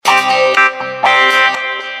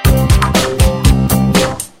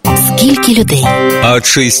стільки людей. А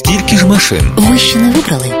чи стільки ж машин? Ви ще не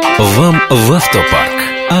вибрали? Вам в автопарк.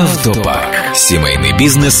 Автопарк. Сімейний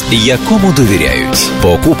бізнес, якому довіряють.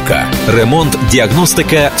 Покупка, ремонт,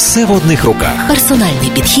 діагностика – все в одних руках.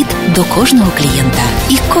 Персональний підхід до кожного клієнта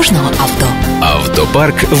і кожного авто.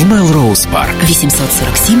 Автопарк в Мелроуз Парк.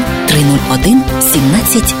 847 301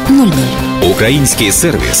 1700. Український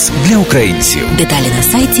сервіс для українців. Деталі на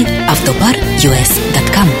сайті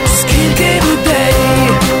автопар.us.com. Скільки людей,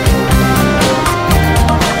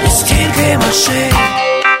 скільки машин.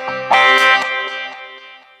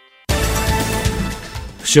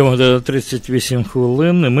 7:38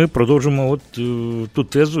 хвилин, і ми продовжимо ту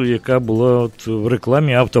тезу, яка була в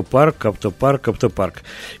рекламі автопарк.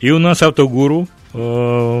 І у нас автогуру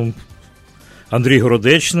Андрій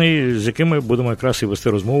Городечний, з яким ми будемо якраз і вести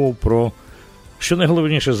розмову про, що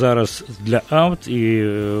найголовніше зараз для авт і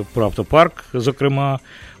про автопарк, зокрема,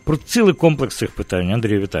 про цілий комплекс цих питань.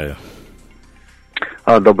 Андрій, вітаю.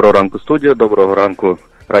 Доброго ранку, студія, доброго ранку,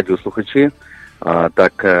 радіослухачі.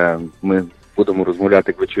 Так, ми будемо розмовляти,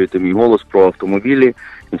 як ви чуєте мій голос, про автомобілі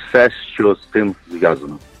і все, що з цим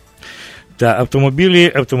зв'язано. Так,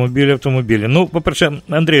 автомобілі. Ну, по-перше,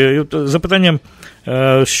 Андрій, запитання,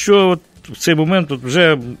 що в цей момент,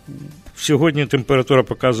 вже сьогодні температура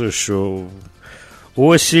показує, що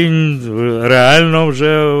осінь реально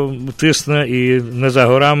вже тисне і не за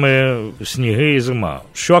горами сніги і зима.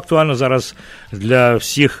 Що актуально зараз для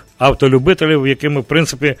всіх автолюбителів, якими, в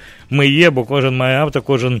принципі, ми є, бо кожен має авто,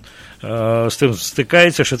 кожен з тим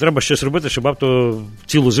стикається, що треба щось робити, щоб авто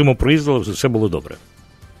цілу зиму проїздило, все було добре.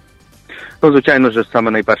 Ну, звичайно ж,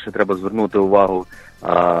 саме найперше треба звернути увагу,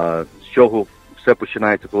 з чого все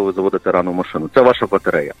починається, коли ви заводите рано машину. Це ваша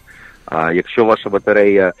батарея. Якщо ваша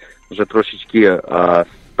батарея вже трошечки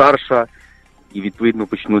старша і, відповідно,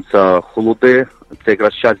 почнуться холоди, це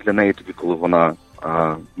якраз час для неї тоді, коли вона,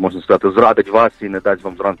 можна сказати, зрадить вас і не дасть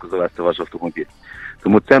вам зранку завести ваш автомобіль.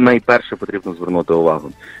 Тому це найперше потрібно звернути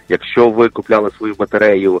увагу. Якщо ви купляли свою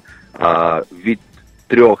батарею від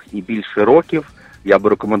 3 і більше років, я би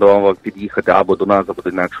рекомендував вам під'їхати або до нас, або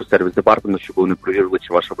до нашого сервіс-департаменту, щоб вони перевірили,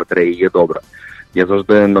 чи ваша батарея є добра. Я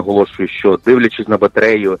завжди наголошую, що дивлячись на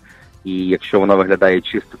батарею, і якщо вона виглядає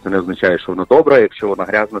чисто, це не означає, що вона добра, якщо вона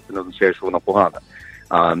грязна, це не означає, що вона погана.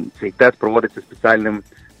 Цей тест проводиться спеціальним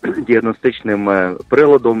діагностичним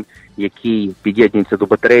приладом, який під'єднується до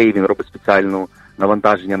батареї, він робить спеціальне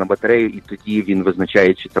навантаження на батарею, і тоді він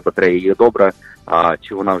визначає, чи ця батарея є добра,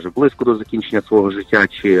 чи вона вже близько до закінчення свого життя,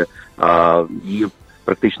 чи її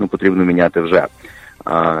практично потрібно міняти вже.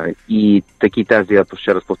 І такий тест, я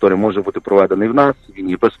ще раз повторюю, може бути проведений в нас, він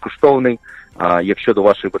є безкоштовний. Якщо до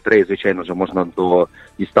вашої батареї, звичайно вже можна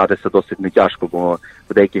дістатися досить нетяжко, бо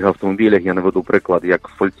в деяких автомобілях, я наведу приклад,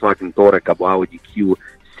 як Volkswagen Touareg або Audi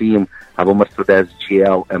Q7, або Mercedes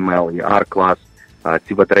GL, ML і R-клас,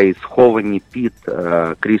 ці батареї сховані під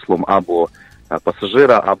кріслом або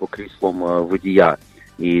пасажира, або кріслом водія.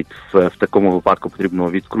 І в такому випадку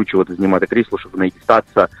потрібно відкручувати, знімати крісло, щоб не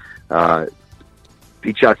дістатися.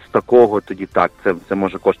 Під час такого, тоді так, це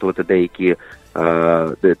може коштувати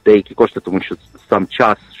деякі кошти, тому що сам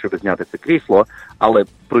час, щоб зняти це крісло, але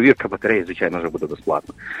провірка батареї, звичайно, вже буде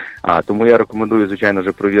безплатна. Тому я рекомендую, звичайно,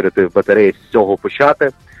 вже провірити батареї з цього почати,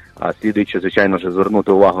 слідуючи, звичайно, вже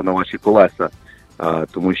звернути увагу на ваші колеса,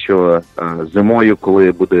 тому що зимою,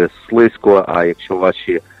 коли буде слизько, а якщо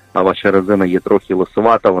ваша резина є трохи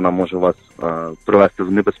лосовата, вона може вас привести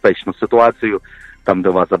в небезпечну ситуацію, там, де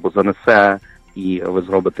вас або занесе, і ви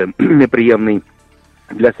зробите неприємний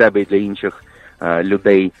для себе і для інших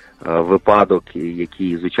людей випадок,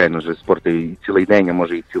 який, звичайно ж, спортить цілий день, а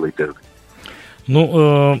може і цілий тиждень.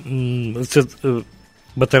 Ну, це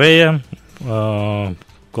батарея,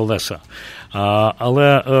 колеса.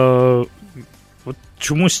 Але от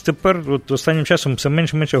чомусь тепер, останнім часом, все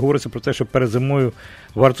менше говориться про те, що перед зимою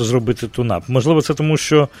варто зробити тунап. Можливо, це тому,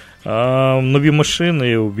 що нові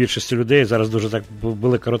машини у більшості людей, зараз дуже так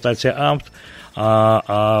велика ротація авт,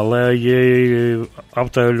 але є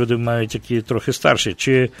авто, люди мають які трохи старші.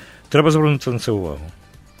 Чи треба звернути на це увагу?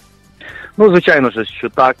 Ну, звичайно ж, що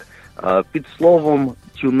так. Під словом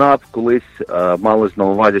тюнап колись малось на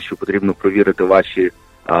увазі, що потрібно провірити ваші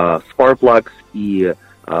spark plugs і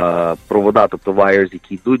провода, тобто wires,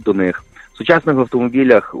 які йдуть до них. В сучасних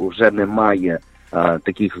автомобілях вже немає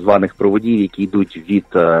таких званих проводів, які йдуть від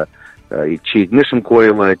чи ignition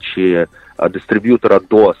coil, чи дистриб'ютора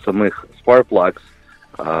до самих spark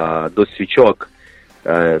plugs, до свічок.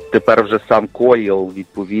 Тепер вже сам койл,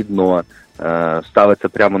 відповідно, ставиться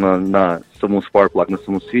прямо на саму spark plug, на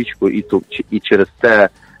саму свічку, і через це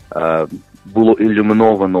було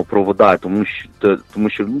ілюміновано провода, тому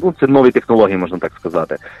що це нові технології, можна так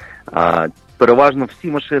сказати. Переважно всі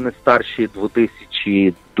машини старші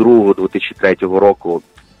 2002-2003 року,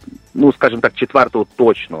 ну, скажімо так, 4-го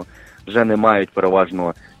точно, вже не мають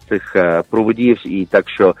переважно цих проводів, і так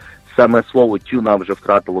що саме слово тюна вже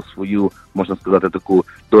втратило свою, можна сказати, таку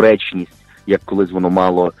доречність, як колись воно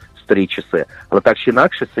мало в старі часи. Але так чи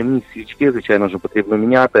інакше, самі свічки, звичайно ж, потрібно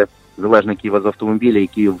міняти, залежно які у вас автомобілі,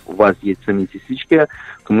 які у вас є самі ці свічки,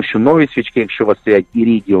 тому що нові свічки, якщо у вас стоять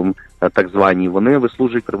іридіум, так звані, вони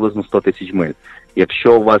вислужують приблизно 100 тисяч миль.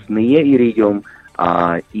 Якщо у вас не є іридіум,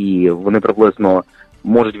 і вони приблизно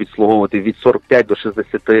можуть відслуговувати від 45 до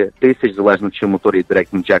 60 тисяч, залежно чи мотор є Direct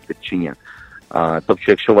Injected чи ні. Тобто,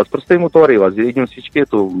 якщо у вас простий мотор і у вас іридіум свічки,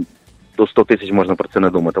 то до 100 тисяч можна про це не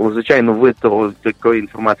думати. Але, звичайно, ви такої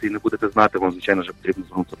інформації не будете знати, вам, звичайно, вже потрібно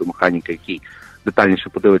звернутися до механіка, який детальніше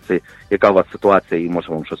подивиться, яка у вас ситуація, і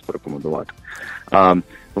може вам щось порекомендувати.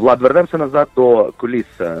 Влад, вернемося назад до коліс.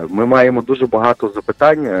 Ми маємо дуже багато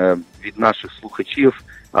запитань від наших слухачів,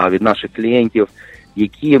 від наших клієнтів,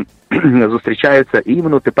 які зустрічаються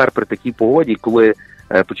іменно тепер при такій погоді, коли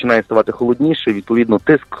починає ставати холодніше, відповідно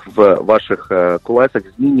тиск в ваших колесах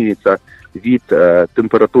змінюється від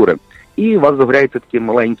температури. І у вас загоряється таке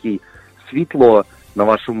маленьке світло на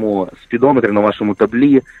вашому спідометрі, на вашому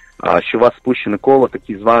таблі, що у вас спущене коло,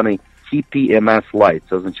 такий званий TPMS Light,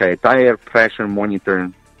 це означає Tire Pressure Monitoring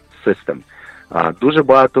System. Дуже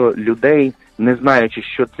багато людей, не знаючи,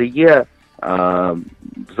 що це є,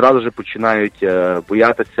 зразу ж починають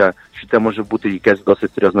боятися, що це може бути якась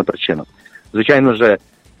досить серйозна причина. Звичайно ж,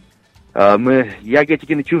 я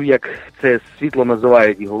тільки не чув, як це світло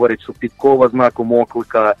називають, і говорять, що підкова знаком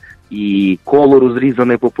оклика, і коло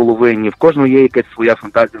розрізане по половині. В кожного є якась своя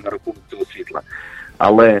фантазія на рахунок цього світла.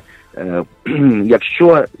 Але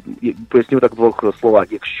якщо, поясню так в двох словах,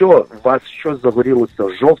 якщо у вас щось загорілося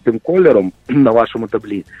жовтим кольором на вашому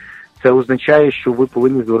таблі, це означає, що ви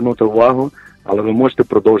повинні звернути увагу, але ви можете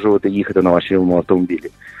продовжувати їхати на вашому автомобілі.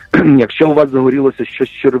 Якщо у вас загорілося щось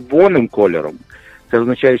червоним кольором, це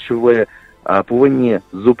означає, що ви повинні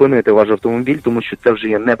зупинити ваш автомобіль, тому що це вже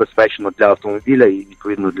є небезпечно для автомобіля і,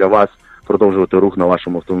 відповідно, для вас продовжувати рух на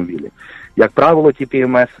вашому автомобілі. Як правило,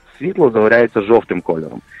 TPMS світло загоряється жовтим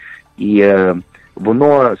кольором. І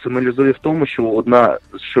воно сигналізує в тому,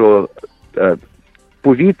 що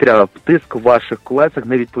повітря, тиск в ваших колесах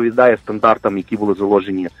не відповідає стандартам, які були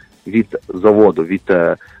заложені від заводу, від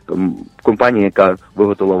компанії, яка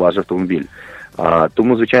виготовила ваш автомобіль.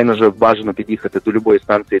 Тому, звичайно ж, бажано під'їхати до будь-якої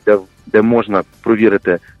станції, де можна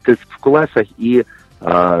провірити тиск в колесах і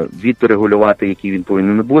відрегулювати, який він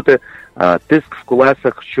повинен бути. Тиск в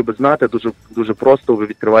колесах, щоб знати, дуже, дуже просто, ви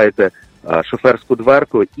відкриваєте шоферську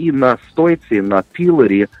дверку і на стойці, на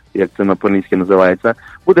пілері, як це на по-англійськи називається,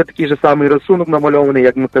 буде такий же самий рисунок намальований,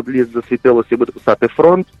 як на таблі засвітилося, і буде писати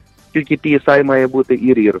фронт, скільки PSI має бути,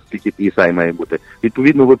 і rear, скільки PSI має бути.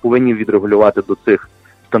 Відповідно, ви повинні відрегулювати до цих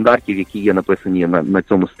стандартів, які є написані на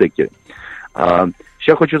цьому стикері.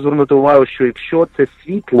 Ще хочу звернути увагу, що якщо це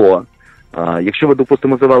світло, якщо ви,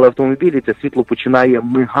 допустимо, завели автомобіль, і це світло починає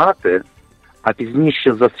мигати, а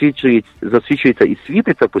пізніше засвічується і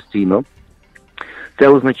світиться постійно, це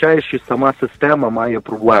означає, що сама система має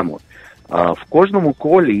проблему. В кожному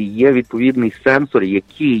колі є відповідний сенсор,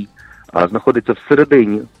 який знаходиться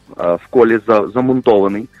всередині, в колі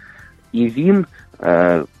замонтований, і він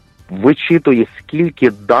вичитує,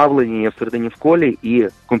 скільки давлення є всередині в колі, і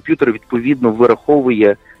комп'ютер, відповідно,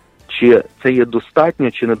 вираховує, чи це є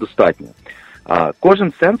достатньо, чи недостатньо.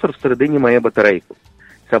 Кожен сенсор всередині має батарейку.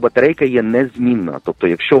 Ця батарейка є незмінна. Тобто,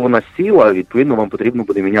 якщо вона сіла, відповідно, вам потрібно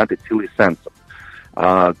буде міняти цілий сенсор.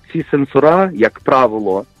 Ці сенсора, як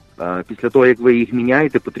правило, після того, як ви їх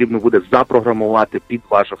міняєте, потрібно буде запрограмувати під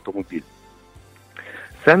ваш автомобіль.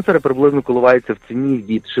 Сенсори приблизно коливаються в ціні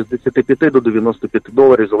від 65 до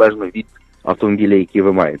 $95, залежно від автомобіля, який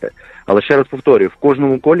ви маєте. Але ще раз повторюю, в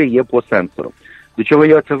кожному колі є по сенсору. До чого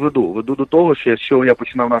я це веду? Веду до того, що якщо я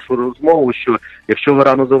починав нашу розмову, що якщо ви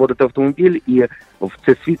рано заводите автомобіль і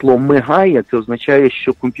це світло мигає, це означає,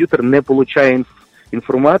 що комп'ютер не отримує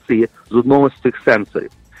інформації з одного з цих сенсорів.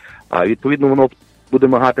 Відповідно, воно буде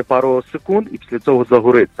мигати пару секунд і після цього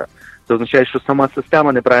загориться. Це означає, що сама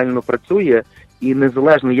система неправильно працює, і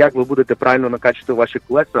незалежно, як ви будете правильно накачувати ваші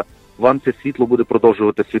колеса, вам це світло буде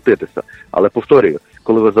продовжувати світитися. Але, повторюю,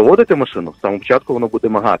 коли ви заводите машину, з самого початку воно буде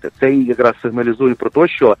мигати. Це якраз сигналізує про те,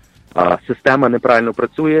 що система неправильно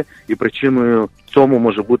працює, і причиною цьому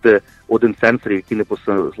може бути один сенсор, який не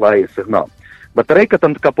посилає сигнал. Батарейка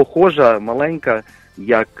там така похожа, маленька,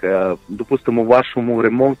 як, допустимо, в вашому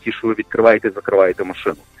ремонті, що ви відкриваєте і закриваєте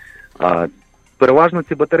машину. Переважно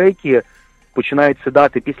ці батарейки починають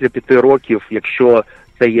сідати після 5 років, якщо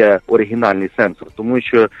це є оригінальний сенсор. Тому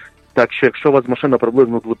що Так що якщо у вас машина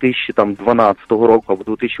приблизно 2012 року або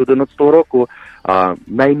 2011 року,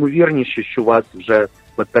 найімовірніше, що у вас вже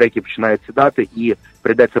батарейки починають сідати і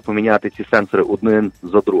прийдеться поміняти ці сенсори один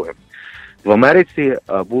за другим. В Америці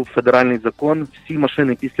був федеральний закон, всі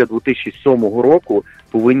машини після 2007 року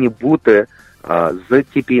повинні бути з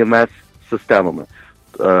TPMS-системами.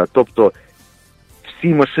 Тобто всі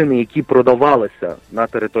машини, які продавалися на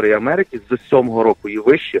території Америки з 2007 року і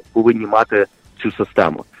вище, повинні мати цю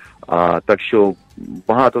систему. Так що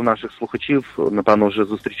багато наших слухачів, напевно, вже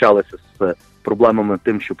зустрічалися з проблемами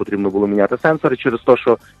тим, що потрібно було міняти сенсори через те,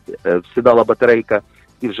 що сідала батарейка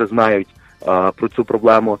і вже знають про цю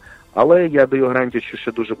проблему. Але я даю гарантію, що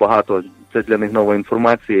ще дуже багато, це для них нова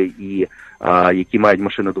інформація, і які мають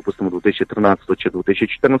машини, допустимо, 2013 чи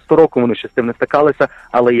 2014 року, вони ще з тим не стикалися,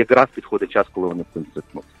 але якраз підходить час, коли вони з цим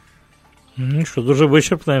стикнуться. Що дуже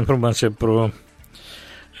вичерпна інформація про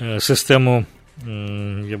систему,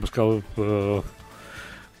 я би сказав,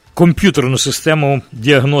 комп'ютерну систему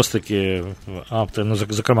діагностики авто,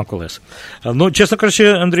 зокрема колес. Ну, чесно кажучи,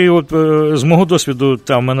 Андрій, от з мого досвіду,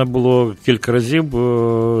 там в мене було кілька разів,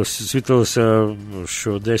 світилося,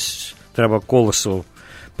 що десь треба колесо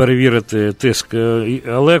перевірити тиск.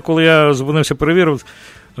 Але коли я дзвонився, перевірив,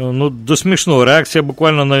 ну, до смішного, реакція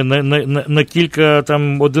буквально на кілька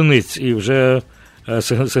там одиниць, і вже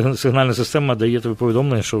сигнальна система дає тобі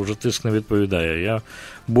повідомлення, що вже тиск не відповідає. Я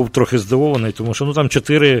був трохи здивований, тому що там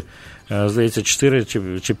 4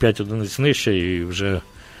 чи 5 одиниць нижче, і вже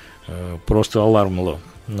просто алармило.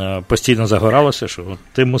 Постійно загоралося, що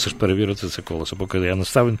ти мусиш перевірити це колесо, поки я не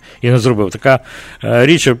став і не зробив. Така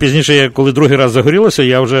річ, пізніше, коли другий раз загорілося,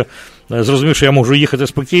 я вже зрозумів, що я можу їхати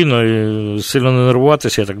спокійно і сильно не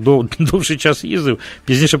нервуватися. Я так довший час їздив,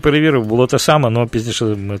 пізніше перевірив, було те саме, але пізніше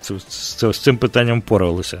ми з цим питанням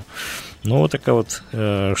впоралися. Ну, така от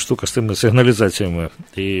штука з тими сигналізаціями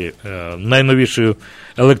і найновішою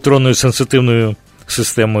електронною сенситивною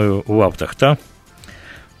системою в автах, так?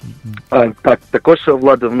 Так, також,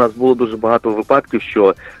 Влада, в нас було дуже багато випадків,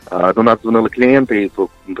 що до нас дзвонили клієнти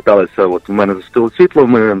і питалися, от у мене засвітило світло,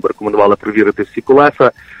 ми рекомендували перевірити всі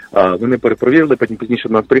колеса, вони перепровірили, потім пізніше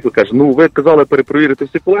до нас приклад каже, ну ви казали перепровірити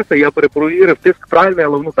всі колеса, я перепровірив, тиск правильний,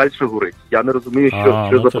 але воно далі горить. Я не розумію,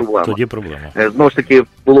 що за проблема. Тоді проблема. Знову ж таки,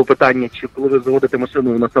 було питання, чи коли ви заводите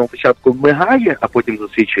машину, на самому початку мигає, а потім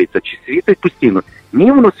засвічується, чи світить постійно?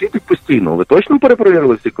 Ні, воно світить постійно. Ви точно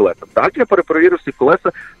перепровірили всі колеса? Так, я перепровірив всі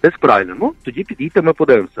колеса, десь правильно. Ну, тоді підійте, ми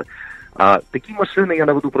подивимося. Такі машини, я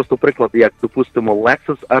наведу просто приклад, як, допустимо,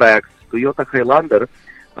 Lexus RX, Toyota Highlander,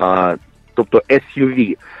 тобто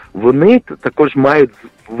SUV, вони також мають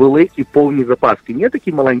великі повні запаски. Не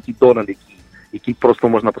такі маленькі Дональд, які просто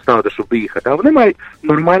можна поставити, щоб доїхати, а вони мають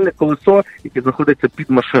нормальне колесо, яке знаходиться під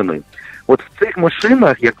машиною. От в цих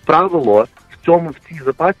машинах, як правило, в цій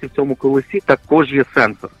запасі, в цьому колесі також є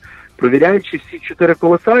сенсор. Провіряючи всі 4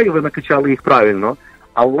 колеса, і ви накачали їх правильно,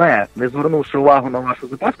 але не звернувши увагу на вашу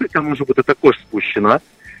запаску, яка може бути також спущена,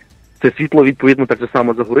 це світло, відповідно, так же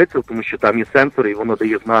само загориться, тому що там є сенсор, і воно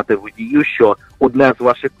дає знати водію, що одне з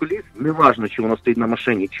ваших коліс, неважно, чи воно стоїть на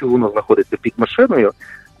машині, чи воно знаходиться під машиною,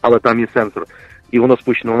 але там є сенсор, і воно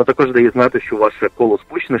спущено, воно також дає знати, що ваше коло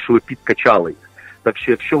спущене, що ви підкачали. Так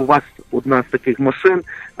що, якщо у вас одна з таких машин,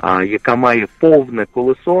 яка має повне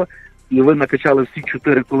колесо, і ви накачали всі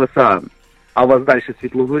 4 колеса, а у вас далі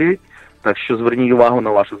світло горить, так що зверніть увагу на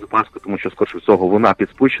вашу запаску, тому що, скоріше всього, вона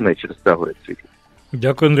підспущена і через це горить світло.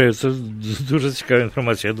 Дякую, Андрію. Це дуже цікава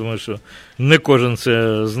інформація. Я думаю, що не кожен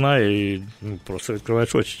це знає і просто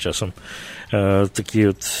відкриваєш очі часом. Такі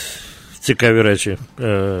от цікаві речі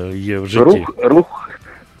є в житті.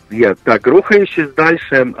 Рухаючись далі,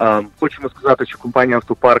 хочемо сказати, що компанія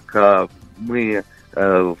 «Автопарк», ми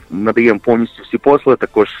надаємо повністю всі послуги,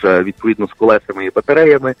 також відповідно з колесами і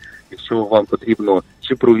батареями. Якщо вам потрібно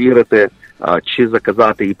чи провірити, чи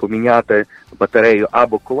заказати і поміняти батарею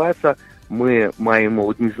або колеса, ми маємо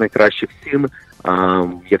одні з найкращих цін.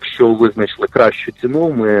 Якщо ви знайшли кращу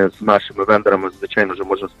ціну, ми з нашими вендорами, звичайно, вже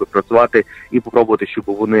можемо співпрацювати і спробувати, щоб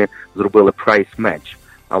вони зробили price match.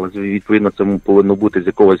 Але, відповідно, це повинно бути з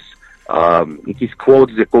якогось, якийсь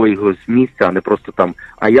квот з якогось місця, а не просто там,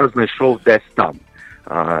 а я знайшов десь там.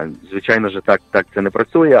 Звичайно ж, так це не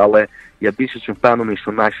працює, але я більше чим впевнений,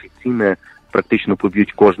 що наші ціни практично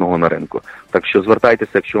поб'ють кожного на ринку. Так що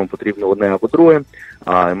звертайтеся, якщо вам потрібно одне або друге,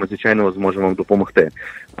 ми, звичайно, зможемо вам допомогти.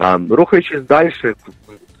 Рухаючись далі,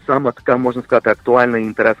 саме така, можна сказати, актуальна і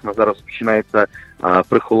інтересна зараз починається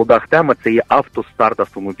при холодах тема, це є автостарт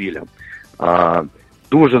автомобіля.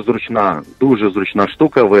 Дуже зручна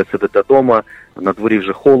штука, ви сидите вдома, на дворі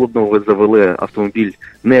вже холодно, ви завели автомобіль,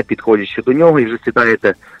 не підходячи до нього, і вже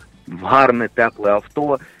сідаєте в гарне, тепле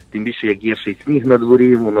авто, тим більше, як є ще й сніг на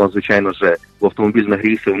дворі, воно, звичайно, вже в автомобіль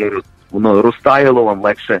нагрівся, воно розтаяло, вам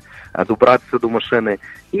легше добратися до машини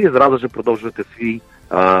і зразу ж продовжувати свій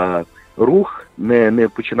рух, не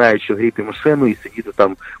починаючи гріти машину і сидіти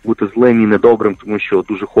там, бути злим і недобрим, тому що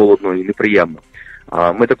дуже холодно і неприємно.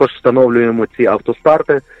 Ми також встановлюємо ці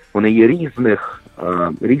автостарти, вони є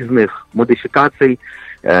різних модифікацій.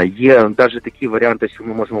 Є навіть такі варіанти, що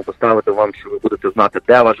ми можемо поставити вам, що ви будете знати,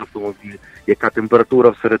 де ваш автомобіль, яка температура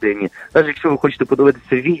всередині. Навіть якщо ви хочете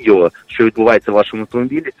подивитися відео, що відбувається в вашому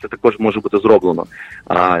автомобілі, це також може бути зроблено.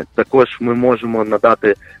 Також ми можемо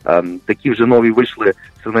надати, такі вже нові вийшли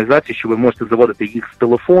сигналізації, що ви можете заводити їх з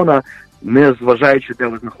телефона, не зважаючи, де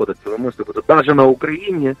ви знаходитеся. Ви можете бути навіть на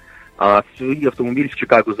Україні, а свій автомобіль в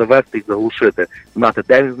Чикаго завести і заглушити, знати,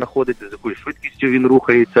 де він знаходиться, з якою швидкістю він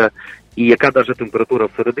рухається, і яка навіть температура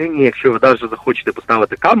всередині. Якщо ви навіть захочете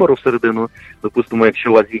поставити камеру всередину, допустимо,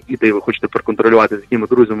 якщо у вас є діти і ви хочете проконтролювати, з якими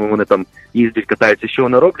друзями вони там їздять, катаються, що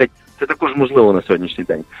вони роблять, це також можливо на сьогоднішній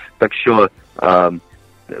день. Так що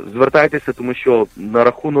звертайтеся, тому що на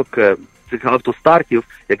рахунок цих автостартів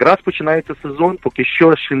якраз починається сезон, поки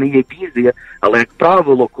що ще не є бізі, але, як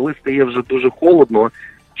правило, коли стає вже дуже холодно,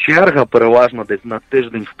 черга переважно десь на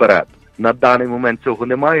тиждень вперед. На даний момент цього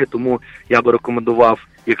немає, тому я би рекомендував,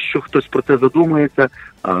 якщо хтось про це задумується,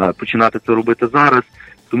 починати це робити зараз.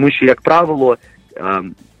 Тому що, як правило,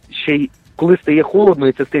 ще й коли стає холодно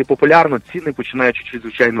і це стає популярно, ціни починають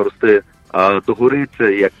звичайно рости догори.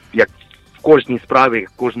 Це як в кожній справі, як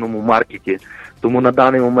в кожному маркеті. Тому на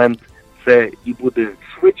даний момент це і буде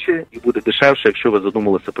швидше, і буде дешевше, якщо ви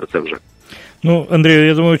задумалися про це вже. Ну, Андрію,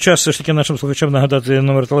 я думаю, час все ж таки нашим слухачам нагадати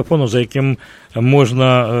номер телефону, за яким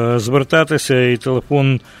можна звертатися, і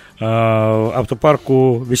телефон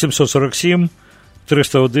автопарку 847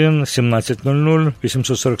 301 1700,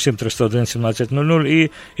 847 301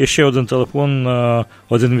 1700, і ще один телефон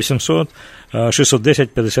 1-800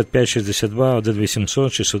 610 55 62, 1-800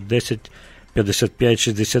 610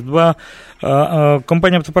 5562.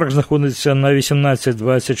 Компанія «Автопарк» знаходиться на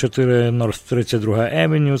 1824 North 32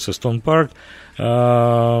 Avenue, це Stone Park.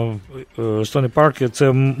 Stony Park – це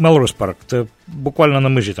Melrose Park, це буквально на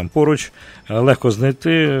межі там поруч, легко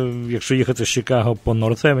знайти. Якщо їхати з Чикаго по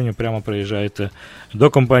North Avenue, прямо приїжджаєте до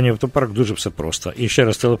компанії «Автопарк», дуже все просто. І ще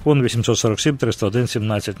раз телефон 847 301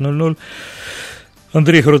 1700.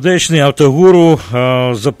 Андрій Городечний, автогуру,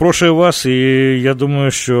 запрошую вас, і я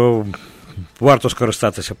думаю, що варто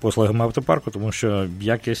скористатися послугами автопарку, тому що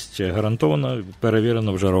якість гарантована,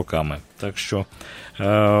 перевірена вже роками. Так що,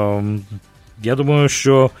 я думаю,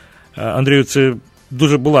 що, Андрію, це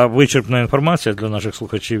дуже була вичерпна інформація для наших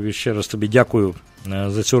слухачів. І ще раз тобі дякую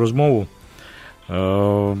за цю розмову.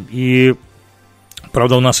 І,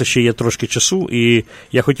 правда, у нас ще є трошки часу, і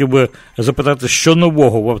я хотів би запитати, що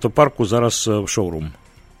нового в автопарку зараз в шоурум?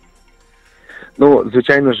 Ну,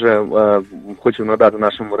 звичайно ж, хочу надати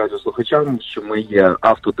нашим радіослухачам, що ми є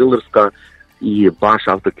автодилерська і ваш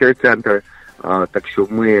автокер-центр, так що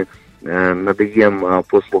ми надаємо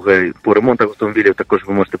послуги по ремонту автомобілів, також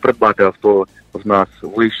ви можете придбати авто в нас,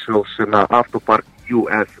 вийшовши на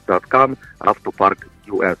autoparkus.com,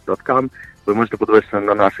 autoparkus.com. Ви можете подивитися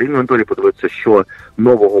на наш інвентарі, подивитися, що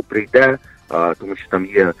нового прийде, тому що там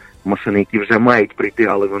є машини, які вже мають прийти,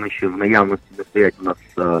 але вони ще в наявності не стоять у нас,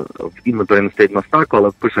 в інвентарі не стоять на стаку,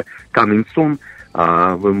 але пише coming soon.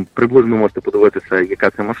 Ви приблизно можете подивитися, яка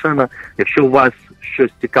це машина. Якщо у вас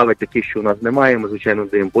щось цікаве таке, що у нас немає, ми, звичайно,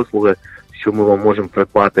 даємо послуги, що ми вам можемо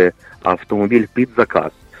придбати автомобіль під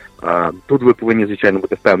заказ. Тут ви повинні, звичайно,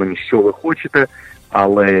 бути впевнені, що ви хочете,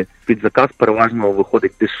 але під заказ переважно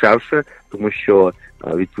виходить дешевше, тому що,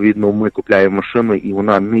 відповідно, ми купляємо машину і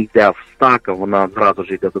вона не йде в стак, а вона зразу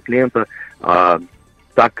ж йде до клієнта.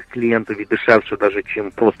 Так клієнтові дешевше, навіть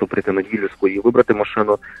чим просто прийти на дилерську і вибрати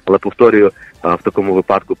машину, але, повторюю, в такому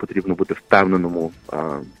випадку потрібно бути впевненому,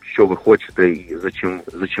 що ви хочете і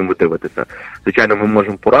за чим ви дивитеся. Звичайно, ми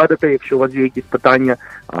можемо порадити, якщо у вас є якісь питання,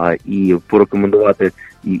 і порекомендувати,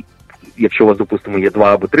 і якщо у вас, допустимо, є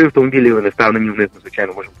 2 або 3 автомобілі, ви не впевнені в них, ми,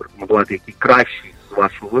 звичайно, можемо порекомендувати, який кращий з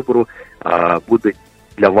вашого вибору буде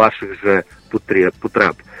для ваших же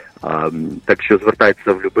потреб. Так що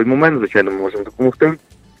звертайтеся в будь-який момент, звичайно, ми можемо допомогти.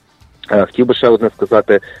 Хотів би ще одне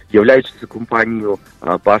сказати, являючись компанією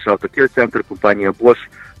Bosch Автокер-центр, компанія Bosch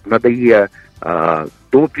надає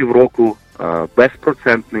до півроку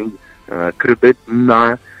безпроцентний кредит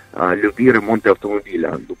на любі ремонти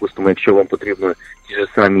автомобіля. Допустимо, якщо вам потрібно ті ж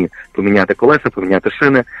самі поміняти колеса, поміняти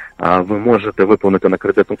шини, ви можете виповнити на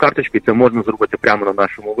кредитну карточку, і це можна зробити прямо на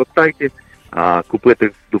нашому веб-сайті,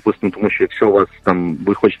 купити, допустимо, тому що якщо у вас там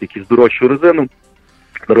ви хочете якусь дорожчу резину,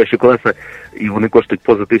 дорожчі колеса, і вони коштують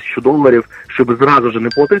поза $1000. Щоб зразу ж не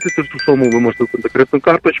платити цю суму, ви можете купити кредитну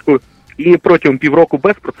карточку і протягом півроку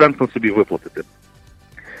безпроцентно собі виплатити.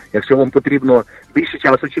 Якщо вам потрібно більше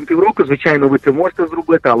часу, ніж півроку, звичайно, ви це можете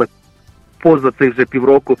зробити, але поза цей вже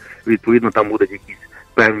півроку, відповідно, там буде якийсь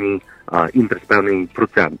певний інтерес, певний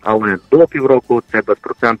процент. Але до півроку це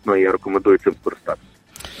безпроцентно, і я рекомендую цим скористатися.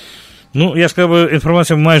 Ну, я сказав,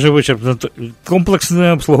 інформація майже вичерпна.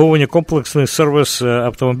 Комплексне обслуговування, комплексний сервіс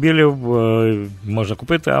автомобілів. Можна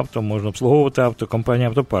купити авто, можна обслуговувати авто, компанія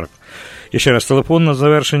 «Автопарк». І ще раз, телефон на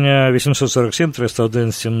завершення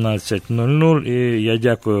 847-301-1700. І я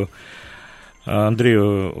дякую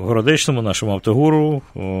Андрію Городечному, нашому автогуру,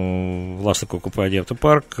 власнику компанії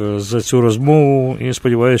 «Автопарк», за цю розмову. І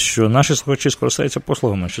сподіваюся, що наші слухачі скористаються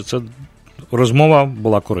послугами, що ця розмова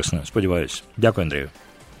була корисною. Сподіваюся. Дякую, Андрію.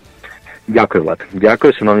 Дякую, Влад.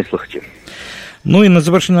 Дякую, шановні слухачі. Ну і на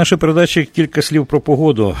завершення нашої передачі кілька слів про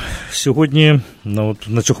погоду. Сьогодні,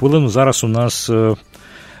 на цю хвилину, зараз у нас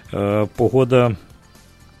погода,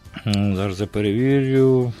 зараз я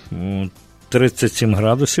перевірю, 37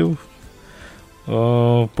 градусів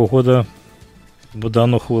погода в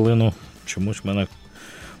дану хвилину. Чомусь в мене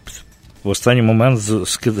в останній момент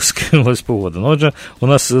скинулась погода. Ну, отже, у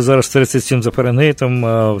нас зараз 37 за Фаренгейтом,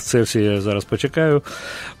 в Цельсії я зараз почекаю,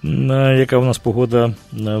 яка у нас погода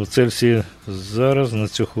в Цельсії. Зараз, на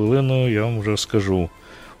цю хвилину, я вам вже скажу.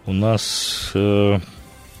 У нас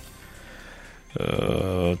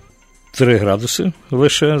 3 градуси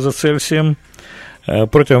лише за Цельсієм.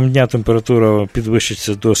 Протягом дня температура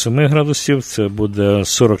підвищиться до 7 градусів, це буде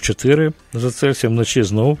 44 за Цельсієм. Вночі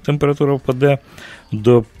знову температура впаде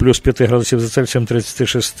до плюс 5 градусів за Цельсієм,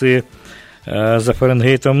 36 за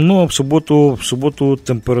Фаренгейтом. Ну, а в суботу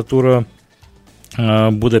температура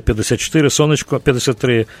буде 54, сонечко,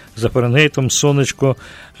 53 за Фаренгейтом, сонечко,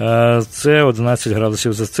 це 11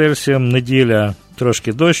 градусів за Цельсієм. Неділя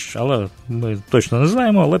трошки дощ, але ми точно не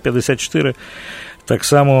знаємо, але 54 так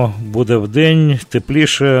само буде в день,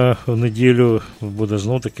 тепліше в неділю, буде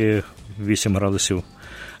знов-таки 8 градусів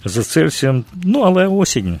за Цельсієм. Ну, але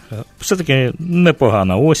осінь, все-таки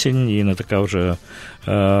непогана осінь і не така вже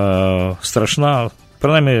страшна.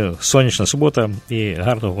 Принаймні, сонячна субота і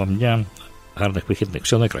гарного вам дня, гарних вихідних.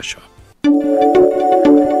 Всього найкращого.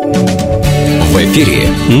 В ефірі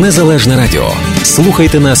Незалежне Радіо.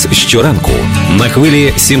 Слухайте нас щоранку на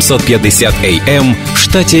хвилі 750 AM в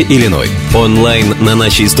штаті Ілліной. Онлайн на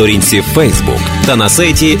нашій сторінці Facebook та на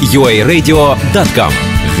сайті uaradio.com.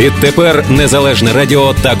 Відтепер Незалежне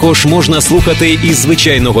Радіо також можна слухати із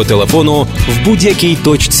звичайного телефону в будь-якій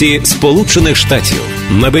точці Сполучених Штатів.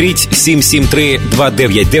 Наберіть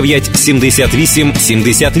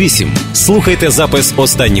 773-299-78-78. Слухайте запис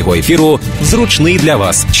останнього ефіру в зручний для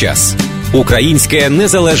вас час. Українське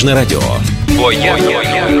Незалежне Радіо. Бо я